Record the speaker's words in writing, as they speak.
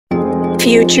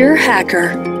Future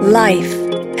Hacker. Life.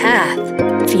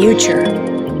 Path. Future.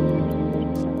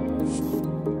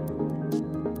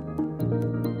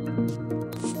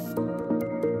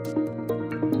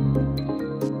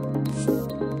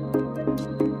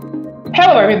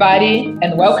 Hello everybody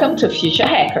and welcome to Future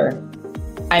Hacker.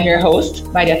 I'm your host,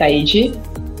 Maria Taiji,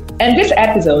 and this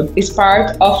episode is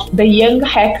part of the Young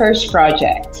Hackers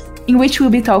Project, in which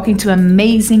we'll be talking to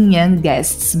amazing young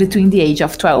guests between the age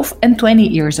of 12 and 20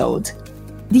 years old.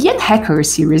 The Young Hacker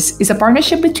series is a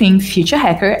partnership between Future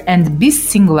Hacker and Be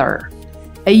Singular,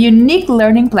 a unique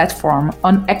learning platform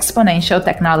on exponential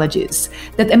technologies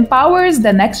that empowers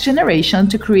the next generation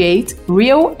to create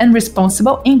real and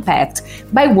responsible impact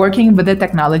by working with the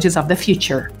technologies of the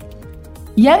future.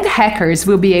 Young hackers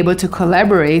will be able to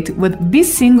collaborate with Be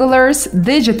Singular's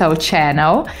digital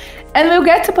channel and will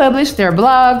get to publish their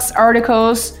blogs,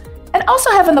 articles, and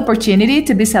also have an opportunity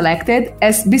to be selected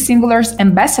as Be Singular's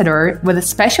ambassador with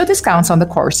special discounts on the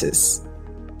courses.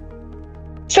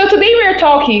 So today we are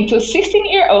talking to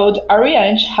 16-year-old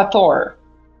Aryaansh Rathore.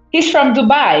 He's from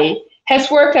Dubai, has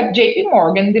worked at JP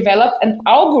Morgan, developed an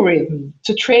algorithm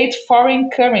to trade foreign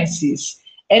currencies,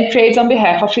 and trades on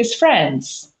behalf of his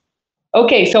friends.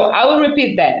 Okay, so I will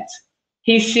repeat that.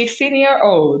 He's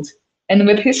 16-year-old, and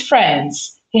with his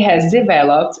friends, he has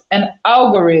developed an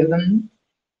algorithm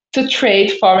to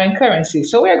trade foreign currency.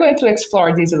 So we're going to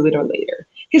explore this a little later.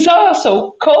 He's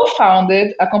also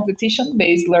co-founded a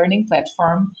competition-based learning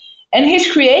platform, and he's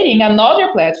creating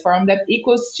another platform that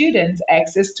equals students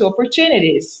access to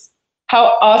opportunities.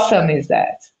 How awesome is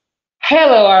that?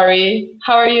 Hello, Ari.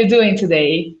 How are you doing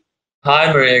today?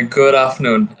 Hi, Maria. Good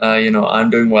afternoon. I'm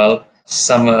doing well.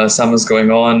 Summer's going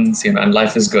on, and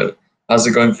life is good. How's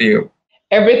it going for you?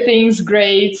 Everything's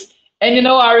great. And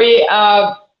Ari,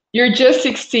 you're just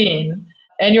 16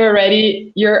 and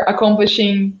you're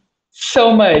accomplishing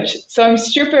so much. So I'm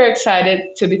super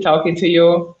excited to be talking to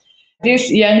you. This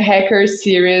Young Hackers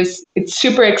series, it's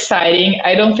super exciting.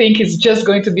 I don't think it's just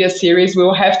going to be a series.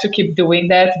 We'll have to keep doing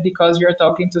that because you're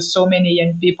talking to so many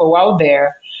young people out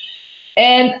there.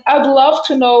 And I'd love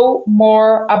to know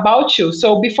more about you.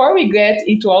 So before we get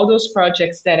into all those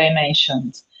projects that I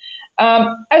mentioned,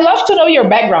 I'd love to know your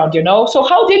background, So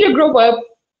how did you grow up?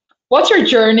 What's your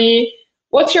journey?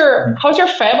 How's your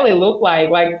family look like?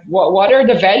 Like, what are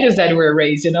the values that were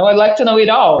raised? I'd like to know it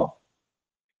all.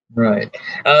 Right.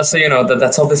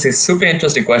 That's obviously a super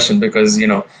interesting question because,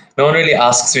 no one really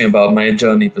asks me about my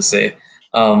journey per se,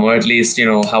 or at least,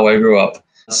 how I grew up.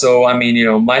 So,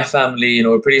 my family,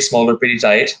 we're pretty small, we're pretty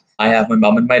tight. I have my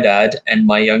mom and my dad and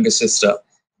my younger sister.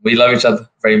 We love each other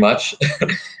very much.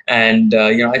 And,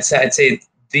 I'd say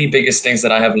the biggest things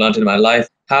that I have learned in my life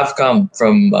have come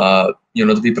from,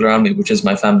 the people around me, which is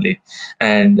my family.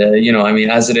 And,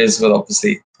 as it is with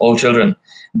obviously all children,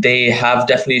 they have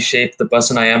definitely shaped the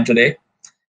person I am today.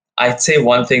 I'd say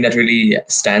one thing that really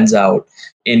stands out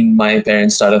in my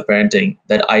parents' style of parenting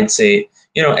that I'd say,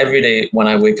 every day when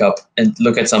I wake up and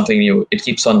look at something new, it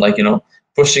keeps on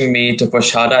pushing me to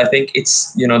push harder. I think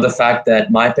it's, the fact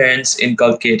that my parents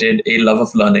inculcated a love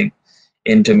of learning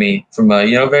into me from a,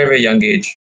 very, very young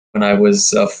age. When I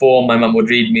was 4, my mom would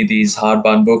read me these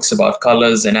hardbound books about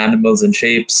colors and animals and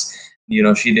shapes.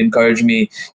 She'd encourage me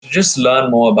to just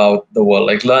learn more about the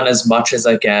world, learn as much as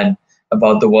I can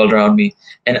about the world around me.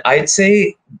 And I'd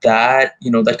say that,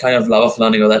 that kind of love of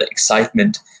learning or that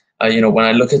excitement, when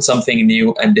I look at something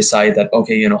new and decide that,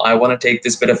 okay, I want to take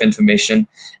this bit of information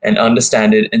and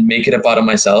understand it and make it a part of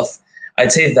myself,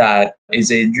 I'd say that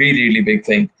is a really, really big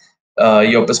thing.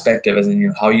 Your perspective as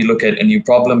in how you look at a new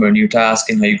problem or a new task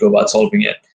and how you go about solving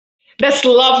it. That's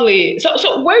lovely.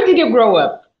 So where did you grow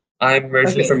up? I'm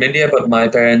originally from India, but my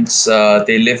parents,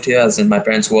 they lived here, as in my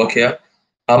parents work here.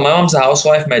 My mom's a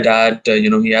housewife. My dad,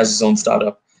 he has his own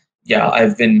startup. Yeah,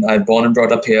 I've born and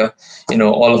brought up here.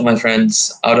 All of my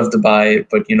friends out of Dubai,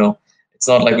 but it's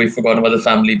not like we've forgotten about the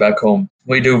family back home.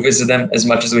 We do visit them as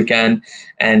much as we can.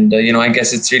 And, I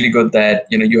guess it's really good that,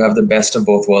 you have the best of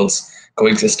both worlds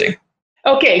coexisting.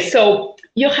 Okay, so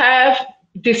you have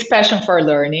this passion for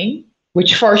learning,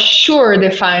 which for sure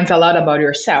defines a lot about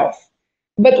yourself.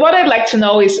 But what I'd like to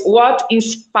know is what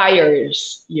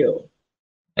inspires you?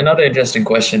 Another interesting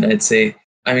question, I'd say.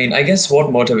 I guess what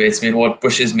motivates me and what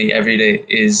pushes me every day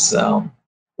is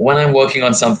when I'm working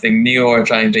on something new or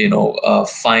trying to,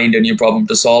 find a new problem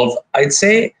to solve. I'd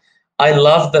say I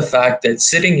love the fact that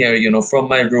sitting here, from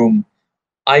my room,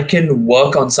 I can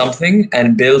work on something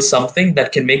and build something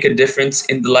that can make a difference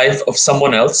in the life of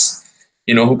someone else,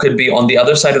 who could be on the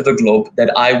other side of the globe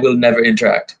that I will never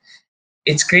interact.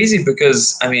 It's crazy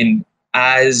because,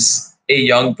 as a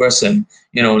young person,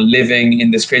 living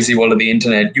in this crazy world of the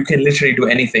internet, you can literally do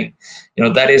anything.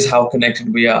 That is how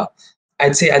connected we are.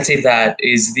 I'd say that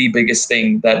is the biggest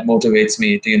thing that motivates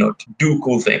me to do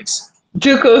cool things.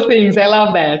 Do cool things. I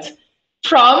love that.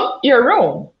 From your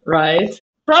room, right?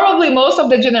 Probably most of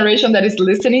the generation that is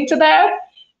listening to that.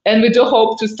 And we do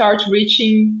hope to start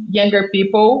reaching younger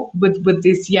people with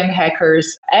this Young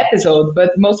Hackers episode.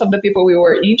 But most of the people we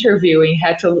were interviewing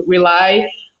had to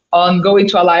rely on going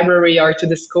to a library or to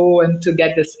the school and to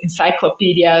get this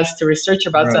encyclopedias to research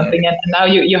about something. And now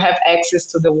you have access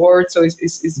to the word. So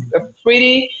it's a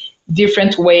pretty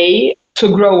different way to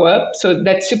grow up. So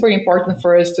that's super important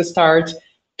for us to start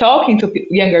talking to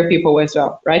younger people as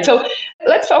well, right? So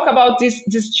let's talk about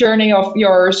this journey of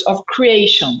yours of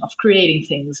creating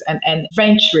things and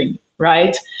venturing,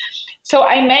 right? So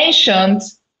I mentioned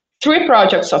 3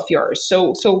 projects of yours.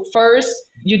 So first,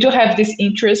 you do have this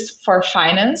interest for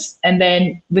finance, and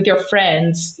then with your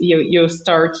friends, you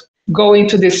start going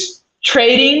to this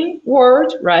trading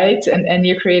world, right? And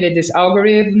you created this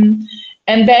algorithm.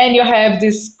 And then you have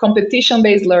this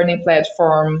competition-based learning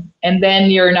platform, and then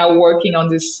you're now working on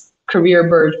this Career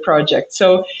Bird project.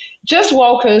 So just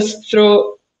walk us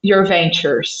through your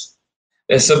ventures.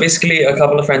 So basically, a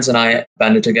couple of friends and I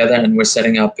banded together, and we're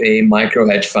setting up a micro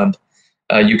hedge fund,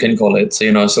 you can call it.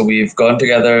 So we've gone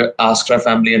together, asked our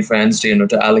family and friends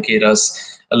to allocate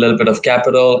us a little bit of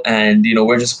capital, and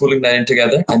we're just pulling that in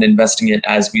together and investing it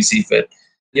as we see fit.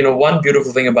 One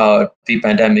beautiful thing about the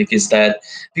pandemic is that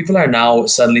people are now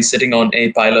suddenly sitting on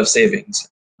a pile of savings.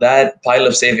 That pile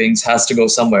of savings has to go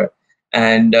somewhere.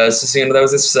 And there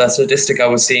was this statistic I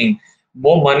was seeing.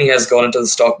 More money has gone into the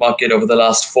stock market over the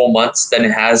last 4 months than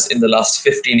it has in the last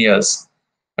 15 years,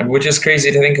 and which is crazy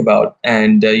to think about.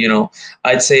 And,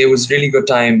 I'd say it was really good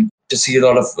time to see a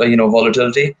lot of,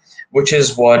 volatility, which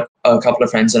is what a couple of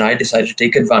friends and I decided to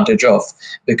take advantage of.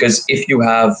 Because if you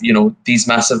have, these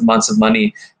massive amounts of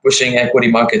money pushing equity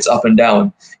markets up and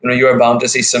down, you are bound to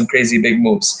see some crazy big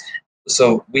moves.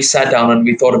 So we sat down and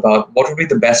we thought about what would be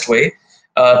the best way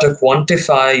to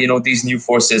quantify, these new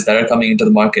forces that are coming into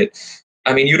the market.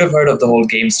 I mean, you'd have heard of the whole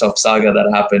GameStop saga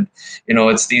that happened.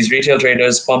 It's these retail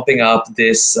traders pumping up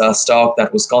this stock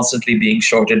that was constantly being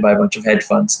shorted by a bunch of hedge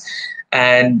funds.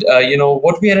 And,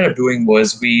 what we ended up doing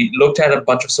was we looked at a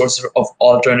bunch of sources of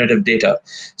alternative data.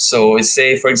 So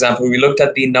say, for example, we looked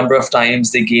at the number of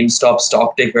times the GameStop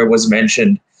stock ticker was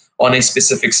mentioned on a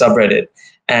specific subreddit.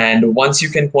 And once you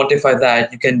can quantify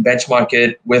that, you can benchmark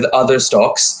it with other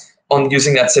stocks on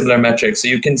using that similar metric. So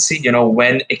you can see,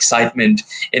 when excitement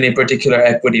in a particular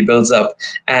equity builds up.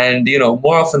 And,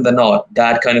 more often than not,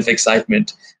 that kind of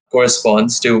excitement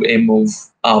corresponds to a move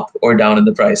up or down in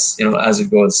the price, as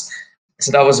it goes.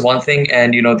 So that was one thing.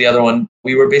 And, the other one,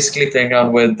 we were basically playing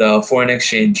around with foreign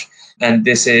exchange. And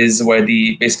this is where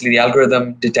the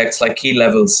algorithm detects like key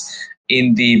levels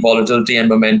in the volatility and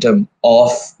momentum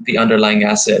of the underlying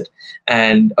asset,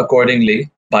 and accordingly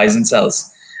buys and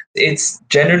sells. It's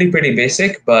generally pretty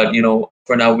basic, but,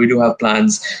 for now we do have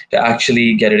plans to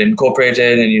actually get it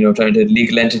incorporated and, turn it into a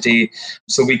legal entity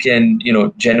so we can,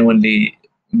 genuinely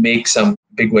make some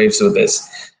big waves with this.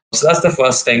 So that's the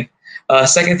first thing.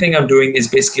 Second thing I'm doing is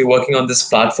basically working on this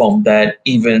platform that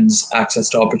evens access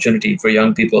to opportunity for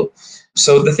young people.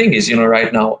 So the thing is,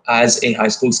 right now, as a high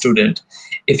school student,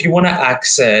 if you want to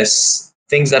access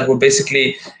things that will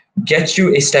basically get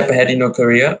you a step ahead in your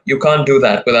career, you can't do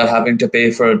that without having to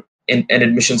pay for an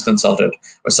admissions consultant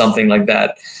or something like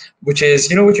that, which is,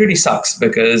 which really sucks,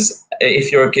 because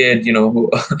if you're a kid,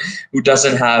 who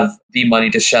doesn't have the money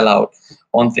to shell out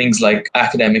on things like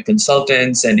academic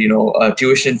consultants and,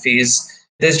 tuition fees,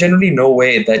 there's generally no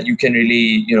way that you can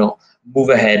really, move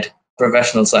ahead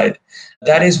professional side.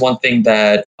 That is one thing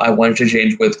that I wanted to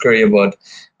change with CareerBird.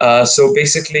 So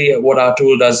basically what our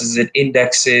tool does is it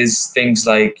indexes things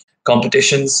like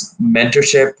competitions,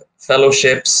 mentorship,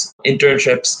 fellowships,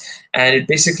 internships, and it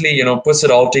basically, puts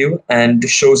it all to you and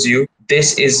shows you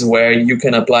this is where you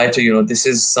can apply to, this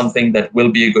is something that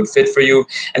will be a good fit for you.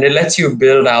 And it lets you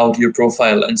build out your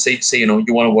profile and say you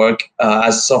want to work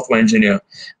as a software engineer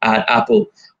at Apple.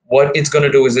 What it's going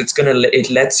to do is it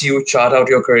lets you chart out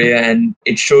your career, and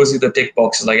it shows you the tick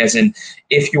boxes, like as in,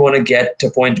 if you want to get to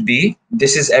point B,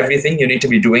 this is everything you need to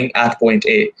be doing at point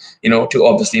A, to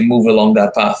obviously move along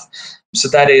that path. So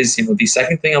that is, the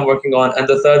second thing I'm working on. And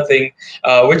the third thing,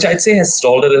 which I'd say has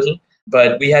stalled a little,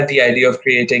 but we had the idea of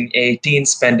creating a teen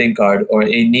spending card or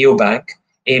a neobank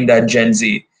aimed at Gen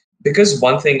Z. Because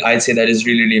one thing I'd say that is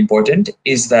really, really important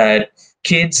is that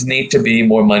kids need to be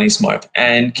more money smart,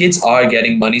 and kids are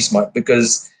getting money smart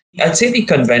because I'd say the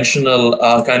conventional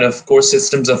kind of core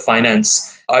systems of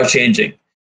finance are changing.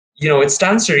 it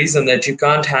stands to reason that you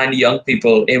can't hand young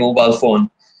people a mobile phone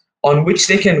on which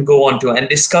they can go onto and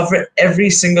discover every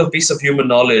single piece of human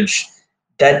knowledge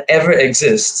that ever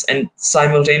exists. And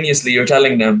simultaneously, you're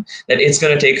telling them that it's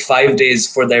going to take 5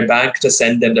 days for their bank to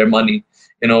send them their money.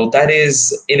 That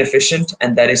is inefficient,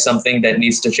 and that is something that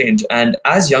needs to change. And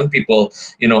as young people,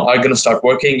 are going to start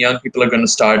working, young people are going to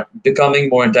start becoming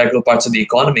more integral parts of the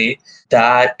economy,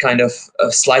 that kind of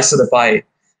slice of the pie,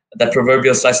 that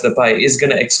proverbial slice of the pie is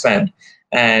going to expand.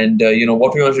 And,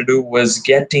 what we wanted to do was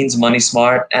get teens money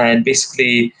smart and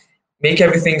basically make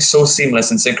everything so seamless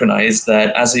and synchronized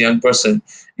that as a young person,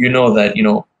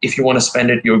 that, if you want to spend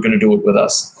it, you're going to do it with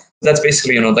us. That's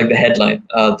basically, like the headline,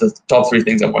 the top three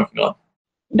things I'm working on.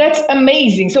 That's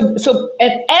amazing.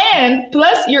 And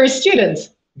plus you're a student.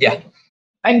 Yeah.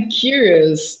 I'm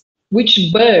curious,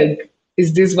 which bug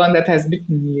is this one that has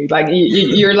bitten you? Like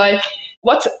you're like,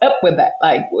 what's up with that?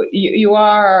 Like you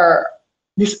are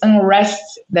this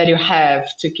unrest that you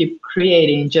have to keep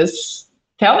creating. Just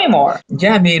tell me more.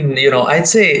 Yeah, I mean, I'd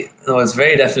say it's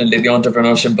very definitely the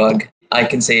entrepreneurship bug. I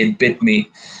can say it bit me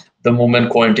the moment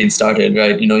quarantine started,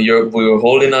 right? We were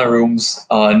holding our rooms,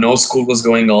 no school was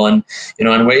going on,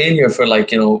 and we're in here for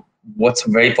what's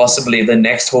very possibly the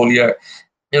next whole year.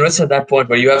 It's at that point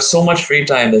where you have so much free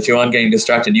time that you aren't getting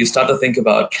distracted. You start to think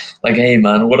about hey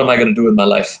man, what am I going to do with my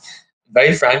life?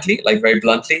 Very frankly, very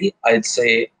bluntly, I'd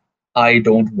say I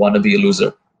don't want to be a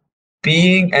loser.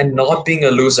 Being and not being a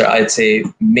loser, I'd say,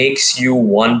 makes you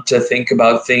want to think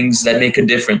about things that make a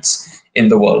difference in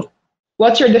the world.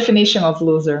 What's your definition of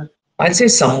loser? I'd say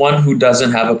someone who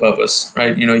doesn't have a purpose,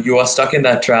 right? You are stuck in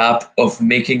that trap of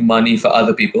making money for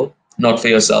other people, not for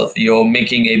yourself. You're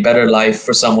making a better life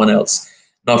for someone else,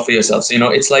 not for yourself. So,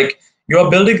 it's like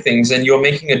you're building things and you're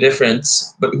making a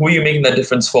difference, but who are you making that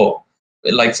difference for?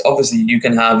 Obviously, you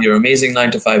can have your amazing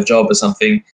 9-to-5 job or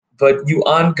something, but you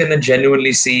aren't going to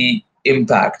genuinely see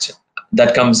impact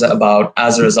that comes about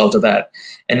as a result of that.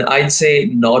 And I'd say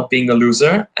not being a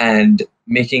loser and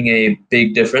making a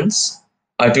big difference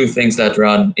are two things that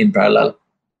run in parallel.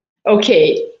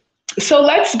 Okay, so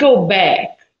let's go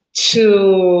back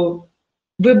to,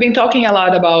 we've been talking a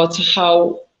lot about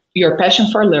how your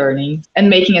passion for learning and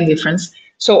making a difference.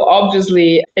 So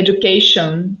obviously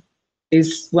education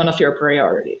is one of your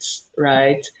priorities,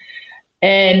 right?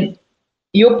 And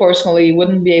you personally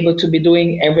wouldn't be able to be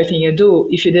doing everything you do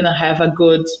if you didn't have a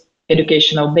good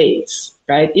educational base,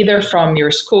 right? Either from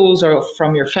your schools or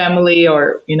from your family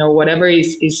or, whatever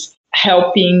is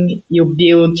helping you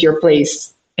build your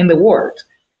place in the world.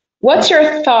 What's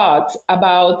your thought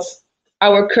about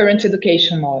our current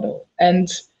education model? And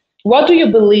what do you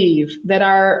believe that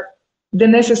are the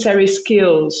necessary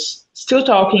skills, still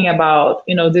talking about,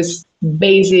 this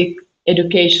basic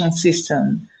education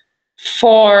system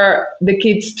for the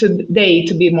kids today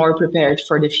to be more prepared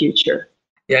for the future?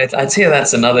 Yeah, I'd say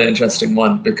that's another interesting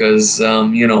one because,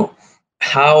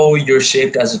 how you're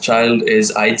shaped as a child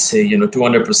is, I'd say,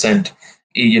 200%,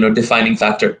 defining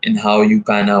factor in how you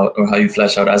pan out or how you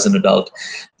flesh out as an adult.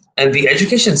 And the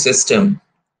education system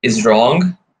is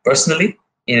wrong, personally,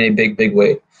 in a big, big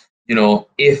way.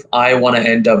 If I want to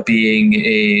end up being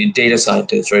a data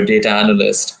scientist or a data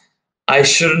analyst, I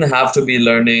shouldn't have to be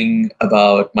learning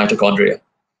about mitochondria.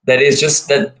 That is just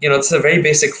that, it's a very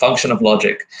basic function of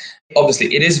logic.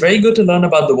 Obviously, it is very good to learn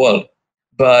about the world,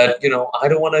 but, I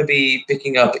don't want to be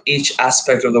picking up each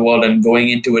aspect of the world and going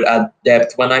into it at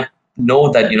depth when I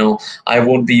know that, I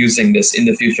won't be using this in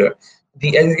the future.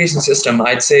 The education system,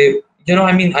 I'd say,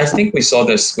 I think we saw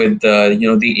this with,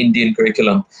 the Indian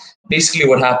curriculum. Basically,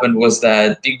 what happened was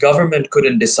that the government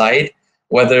couldn't decide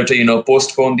whether to,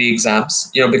 postpone the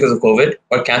exams, because of COVID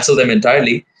or cancel them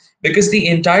entirely, because the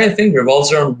entire thing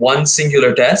revolves around one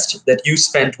singular test that you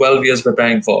spent 12 years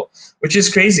preparing for, which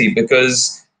is crazy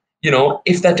because,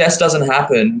 if that test doesn't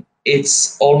happen,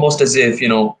 it's almost as if,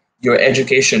 your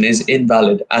education is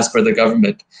invalid as per the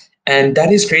government. And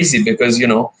that is crazy because,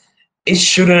 it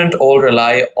shouldn't all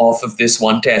rely off of this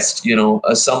one test.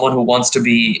 As someone who wants to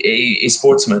be a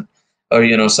sportsman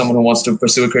or, someone who wants to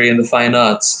pursue a career in the fine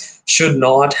arts should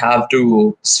not have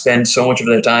to spend so much of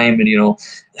their time and,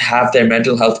 have their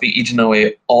mental health be eaten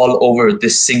away all over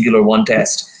this singular one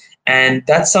test. And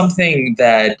that's something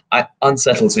that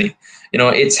unsettles me.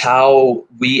 It's how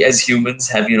we as humans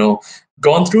have,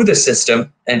 gone through this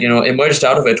system and, emerged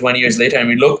out of it 20 years later. And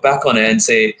we look back on it and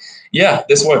say, yeah,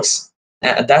 this works.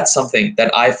 And that's something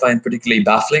that I find particularly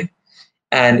baffling.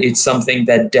 And it's something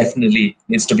that definitely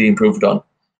needs to be improved on.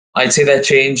 I'd say that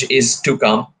change is to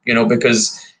come,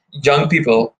 because young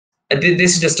people, and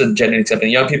this is just a genuine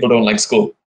acceptance, young people don't like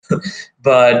school.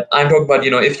 But I'm talking about,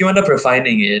 if you end up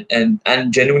refining it and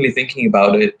genuinely thinking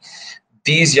about it,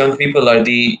 these young people are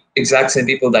the exact same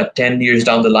people that 10 years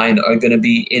down the line are going to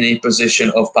be in a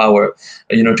position of power,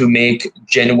 to make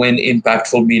genuine,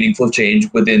 impactful, meaningful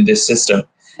change within this system.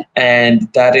 And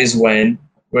that is when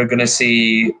we're going to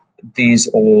see these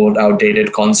old,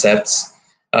 outdated concepts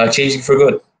changing for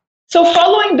good. So,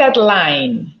 following that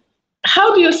line,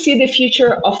 how do you see the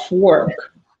future of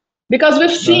work? Because we've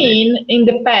Right. seen in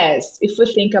the past, if we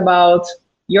think about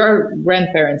your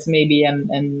grandparents, maybe, and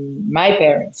my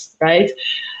parents, right?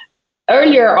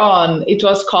 Earlier on, it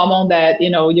was common that,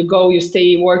 you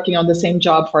stay working on the same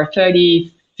job for 30,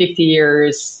 50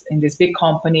 years in this big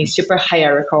company, super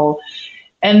hierarchical.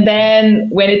 And then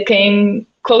when it came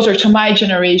closer to my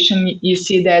generation, you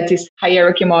see that this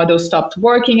hierarchy model stopped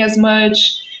working as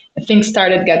much. Things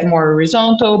started getting more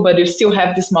horizontal, but you still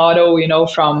have this model,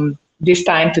 from this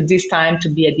time to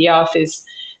be at the office.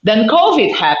 Then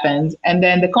COVID happened, and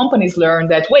then the companies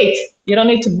learned that, wait, you don't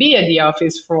need to be at the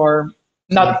office for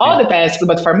not all Exactly. the tasks,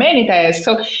 but for many tasks.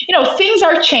 So, things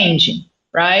are changing,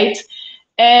 right?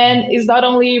 And it's not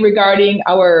only regarding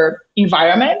our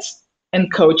environment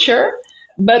and culture,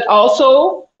 but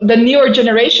also the newer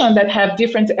generation that have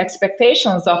different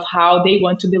expectations of how they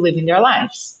want to be living their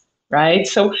lives, right?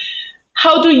 So,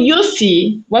 how do you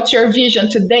see, what's your vision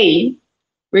today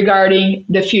regarding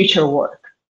the future work?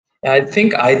 I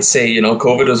think I'd say,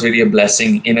 COVID was really a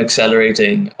blessing in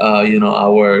accelerating,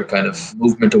 our kind of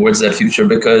movement towards that future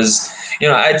because,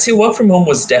 I'd say work from home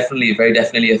was definitely, very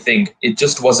definitely a thing. It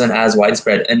just wasn't as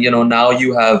widespread. And, now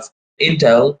you have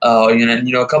Intel,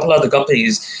 and, a couple other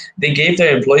companies, they gave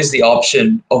their employees the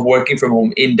option of working from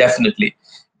home indefinitely,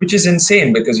 which is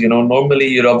insane because, normally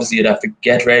you'd have to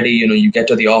get ready, you get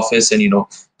to the office and,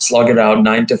 slog it out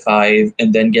 9 to 5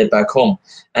 and then get back home.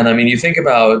 And I mean, you think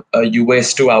about you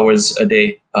waste 2 hours a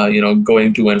day,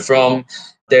 going to and from.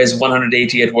 There's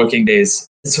 188 working days.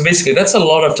 So basically, that's a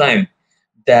lot of time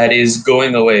that is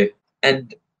going away.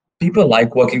 And people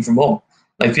like working from home.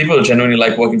 Like people genuinely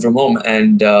like working from home.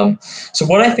 And so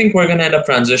what I think we're going to end up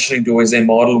transitioning to is a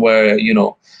model where,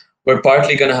 we're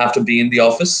partly going to have to be in the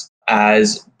office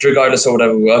as regardless of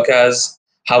whatever we work as.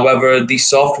 However, the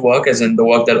soft work, as in the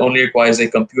work that only requires a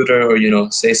computer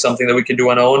or, say something that we can do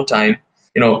on our own time,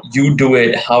 you do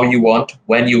it how you want,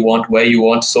 when you want, where you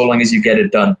want, so long as you get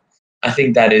it done. I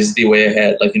think that is the way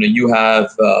ahead. Like, you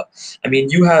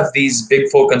have these big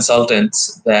four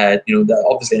consultants that, that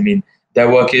obviously,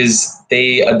 their work is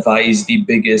they advise the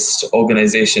biggest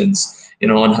organizations,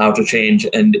 on how to change.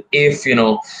 And if,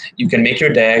 you can make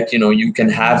your deck, you can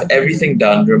have everything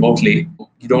done remotely.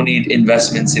 You don't need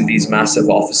investments in these massive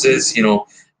offices.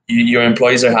 Your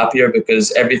employees are happier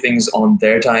because everything's on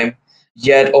their time,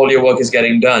 yet all your work is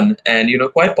getting done, and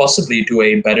quite possibly to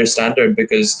a better standard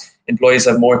because employees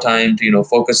have more time to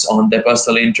focus on their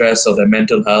personal interests or their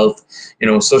mental health,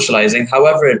 socializing,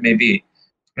 however it may be.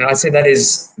 I'd say that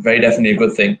is very definitely a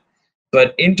good thing.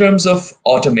 But in terms of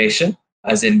automation,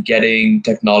 as in getting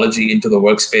technology into the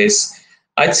workspace,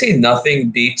 I'd say nothing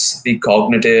beats the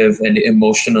cognitive and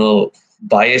emotional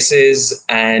biases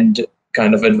and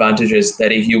kind of advantages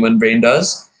that a human brain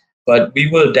does. But we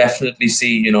will definitely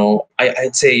see,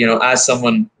 I'd say, as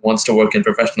someone wants to work in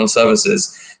professional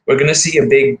services, we're going to see a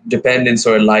big dependence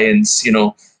or alliance,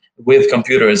 with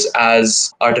computers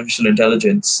as artificial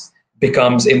intelligence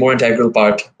becomes a more integral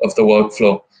part of the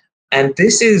workflow. And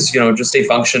this is, just a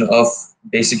function of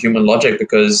basic human logic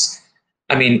because,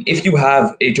 if you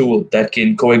have a tool that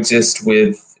can coexist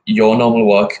with your normal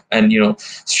work and,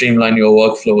 streamline your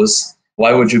workflows,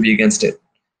 why would you be against it?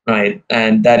 Right.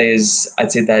 And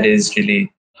I'd say that is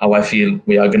really how I feel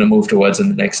we are going to move towards in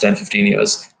the next 10, 15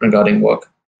 years regarding work.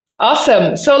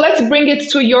 Awesome. So let's bring it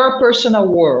to your personal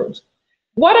world.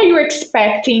 What are you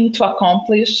expecting to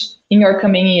accomplish in your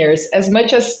coming years? As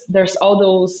much as there's all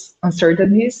those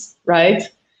uncertainties, right?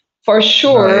 For Right.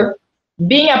 sure,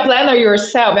 being a planner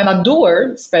yourself and a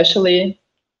doer, especially,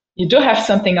 you do have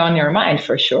something on your mind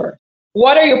for sure.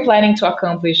 What are you planning to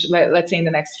accomplish, let's say, in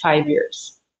the next 5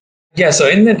 years? Yeah, so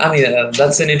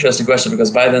that's an interesting question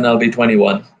because by then I'll be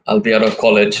 21. I'll be out of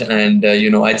college, and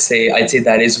I'd say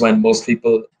that is when most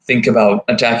people think about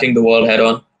attacking the world head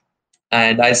on.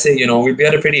 And I say, we'd be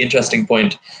at a pretty interesting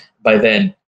point by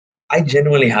then. I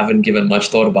genuinely haven't given much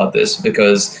thought about this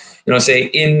because, say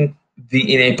in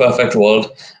a perfect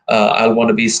world, I'll want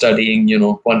to be studying,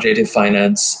 quantitative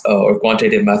finance or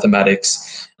quantitative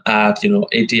mathematics at,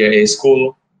 a tier A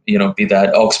school, be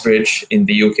that Oxbridge in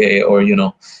the UK or,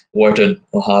 Wharton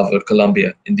or Harvard,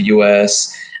 Columbia in the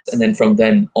US. And then from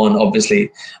then on, obviously,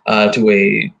 to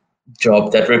a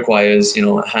job that requires,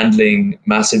 handling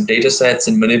massive data sets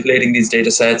and manipulating these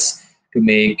data sets to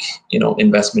make,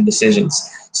 investment decisions.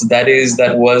 So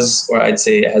that was, or I'd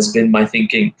say has been my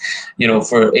thinking,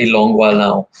 for a long while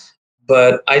now.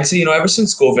 But I'd say, ever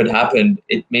since COVID happened,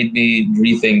 it made me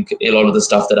rethink a lot of the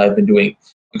stuff that I've been doing.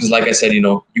 Because like I said,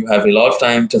 you have a lot of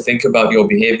time to think about your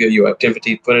behavior, your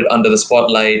activity, put it under the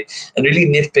spotlight, and really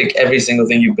nitpick every single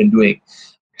thing you've been doing.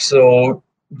 So,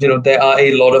 there are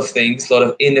a lot of things, a lot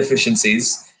of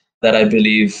inefficiencies that I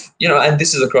believe, and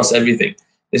this is across everything.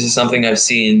 This is something I've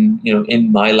seen,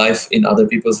 in my life, in other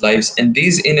people's lives, and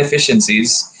these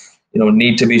inefficiencies,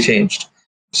 need to be changed.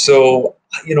 So,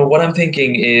 what I'm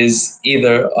thinking is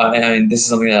either, I mean, this is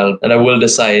something that I will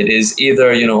decide is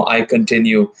either, I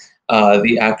continue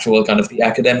the actual kind of the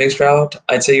academics route.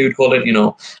 I'd say you'd call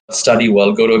it, study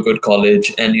well, go to a good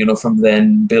college, and, from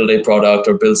then build a product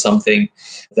or build something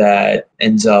that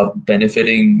ends up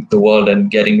benefiting the world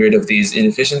and getting rid of these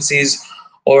inefficiencies.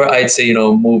 Or I'd say,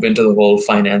 move into the whole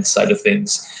finance side of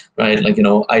things, right? Like,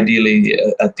 ideally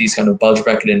at these kind of bulge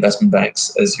bracket investment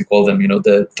banks, as you call them,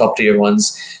 the top tier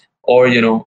ones, or,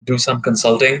 do some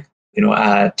consulting,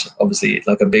 at obviously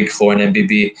like a big four and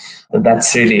MBB. But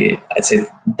that's really, I'd say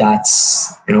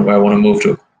that's, where I want to move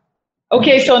to.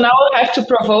 Okay, so now I have to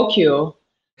provoke you.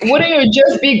 Wouldn't you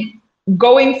just be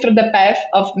going through the path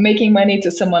of making money to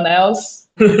someone else?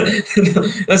 That's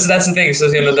the thing.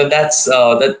 So that's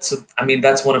I mean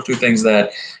that's one of two things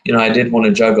that I did want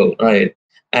to juggle, right?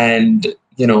 And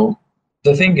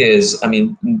the thing is, I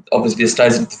mean, obviously this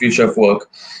ties into the future of work.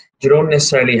 You don't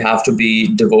necessarily have to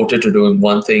be devoted to doing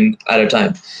one thing at a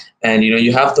time, and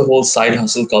you have the whole side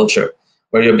hustle culture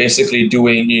where you're basically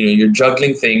doing you're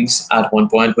juggling things at one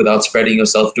point without spreading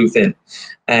yourself too thin,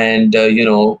 and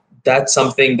that's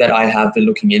something that I have been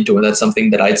looking into, and that's something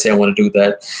that I'd say I want to do.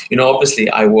 That obviously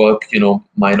I work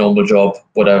my normal job,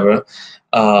 whatever,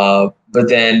 but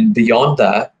then beyond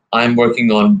that, I'm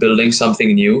working on building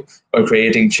something new or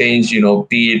creating change,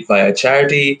 be it via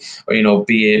charity or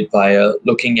be it via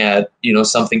looking at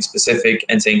something specific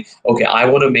and saying, okay, I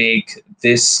want to make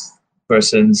this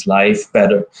person's life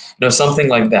better, something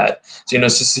like that. So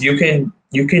you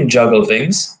can juggle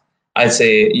things. I'd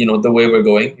say, the way we're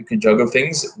going, you can juggle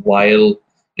things while,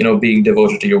 being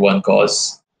devoted to your one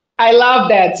cause. I love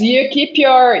that. You keep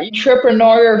your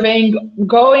entrepreneurial vein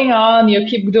going on. You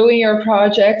keep doing your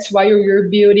projects while you're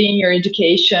building your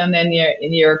education and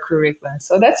your curriculum.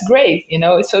 So that's great,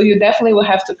 So you definitely will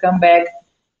have to come back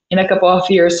in a couple of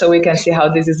years so we can see how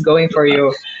this is going for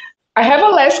you. I have a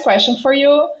last question for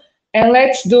you. And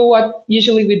let's do what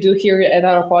usually we do here at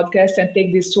our podcast and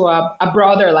take this to a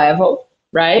broader level,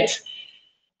 right?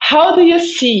 How do you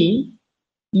see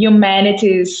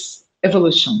humanity's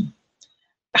evolution?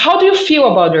 How do you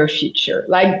feel about your future?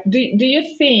 Like, do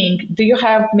you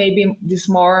have maybe this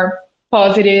more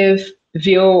positive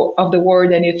view of the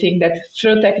world, and you think that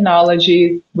through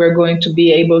technology, we're going to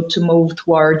be able to move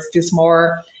towards this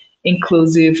more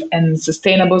inclusive and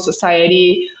sustainable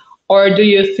society? Or do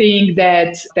you think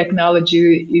that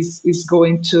technology is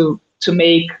going to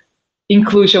make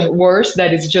inclusion worse,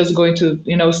 that it's just going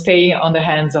to stay on the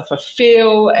hands of a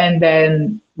few, and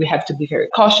then we have to be very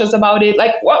cautious about it?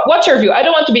 Like, what's your view? I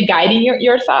don't want to be guiding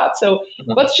your thoughts, so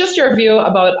what's just your view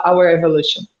about our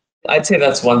evolution? I'd say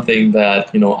that's one thing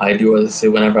that I do. As I say,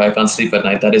 whenever I can't sleep at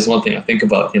night, that is one thing I think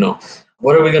about.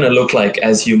 What are we going to look like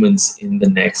as humans in the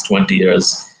next 20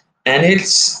 years? And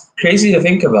it's crazy to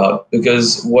think about,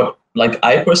 because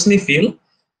I personally feel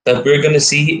that we're going to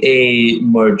see a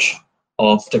merge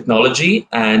of technology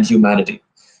and humanity.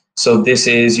 So this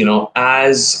is,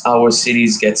 as our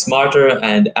cities get smarter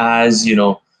and as,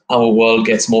 our world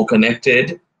gets more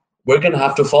connected, we're going to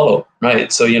have to follow,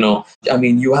 right? So, I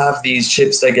mean, you have these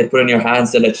chips that get put in your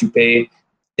hands that let you pay,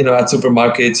 at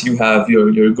supermarkets. You have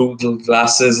your Google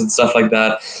glasses and stuff like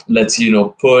that. Lets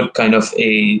put kind of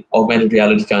a augmented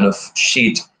reality kind of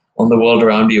sheet on the world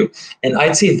around you. And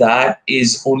I'd say that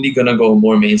is only going to go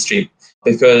more mainstream,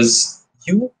 because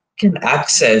you can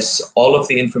access all of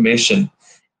the information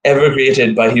ever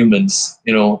created by humans,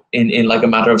 in like a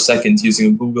matter of seconds using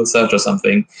a Google search or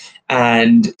something.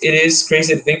 And it is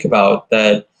crazy to think about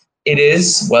that. It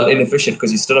is, well, inefficient,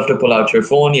 because you still have to pull out your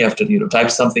phone, you have to,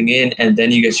 type something in, and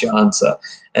then you get your answer.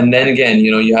 And then again,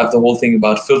 you have the whole thing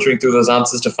about filtering through those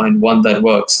answers to find one that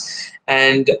works.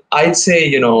 And I'd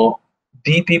say,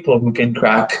 be people who can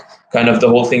crack kind of the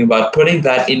whole thing about putting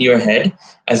that in your head,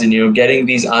 as in, getting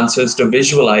these answers to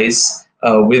visualize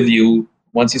with you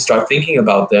once you start thinking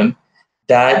about them.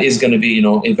 That is going to be,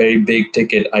 a very big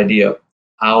ticket idea.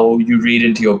 How you read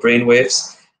into your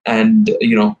brainwaves, and,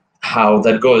 how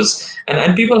that goes.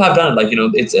 And people have done it. Like,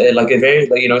 it's like a very,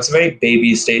 like, it's a very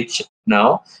baby stage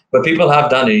now, but people have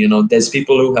done it. There's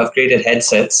people who have created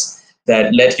headsets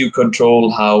that let you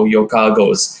control how your car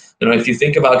goes. If you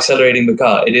think about accelerating the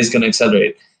car, it is going to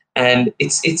accelerate. And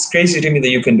it's crazy to me that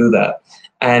you can do that.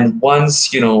 And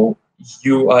once, you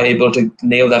are able to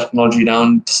nail that technology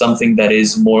down to something that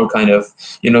is more kind of,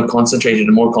 concentrated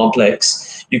and more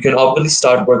complex, you can obviously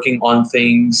start working on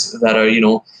things that are,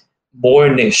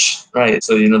 more niche, right?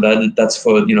 So, that's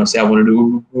for, say I want to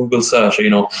do Google search, or,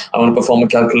 I want to perform a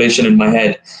calculation in my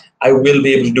head. I will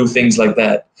be able to do things like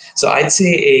that. So I'd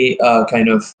say a kind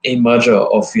of a merger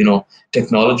of,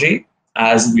 technology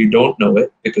as we don't know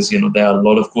it, because, there are a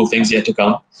lot of cool things yet to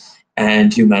come,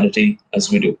 and humanity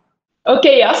as we do.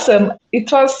 Okay, awesome.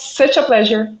 It was such a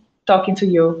pleasure talking to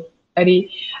you,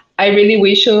 Eddie. I really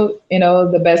wish you,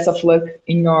 the best of luck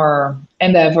in your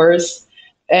endeavors.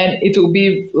 And it will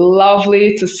be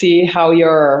lovely to see how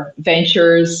your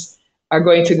ventures are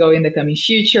going to go in the coming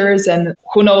futures. And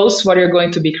who knows what you're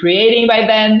going to be creating by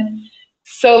then.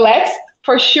 So let's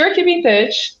for sure keep in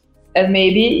touch. And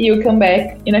maybe you come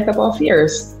back in a couple of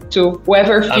years to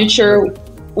whatever future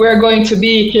we're going to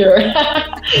be here.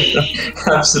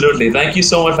 Absolutely. Thank you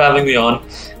so much for having me on.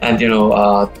 And,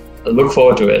 I look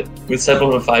forward to it. We'll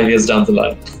settle for 5 years down the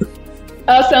line.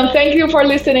 Awesome. Thank you for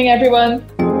listening, everyone.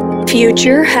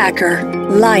 Future Hacker.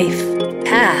 Life.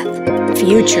 Path.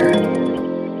 Future.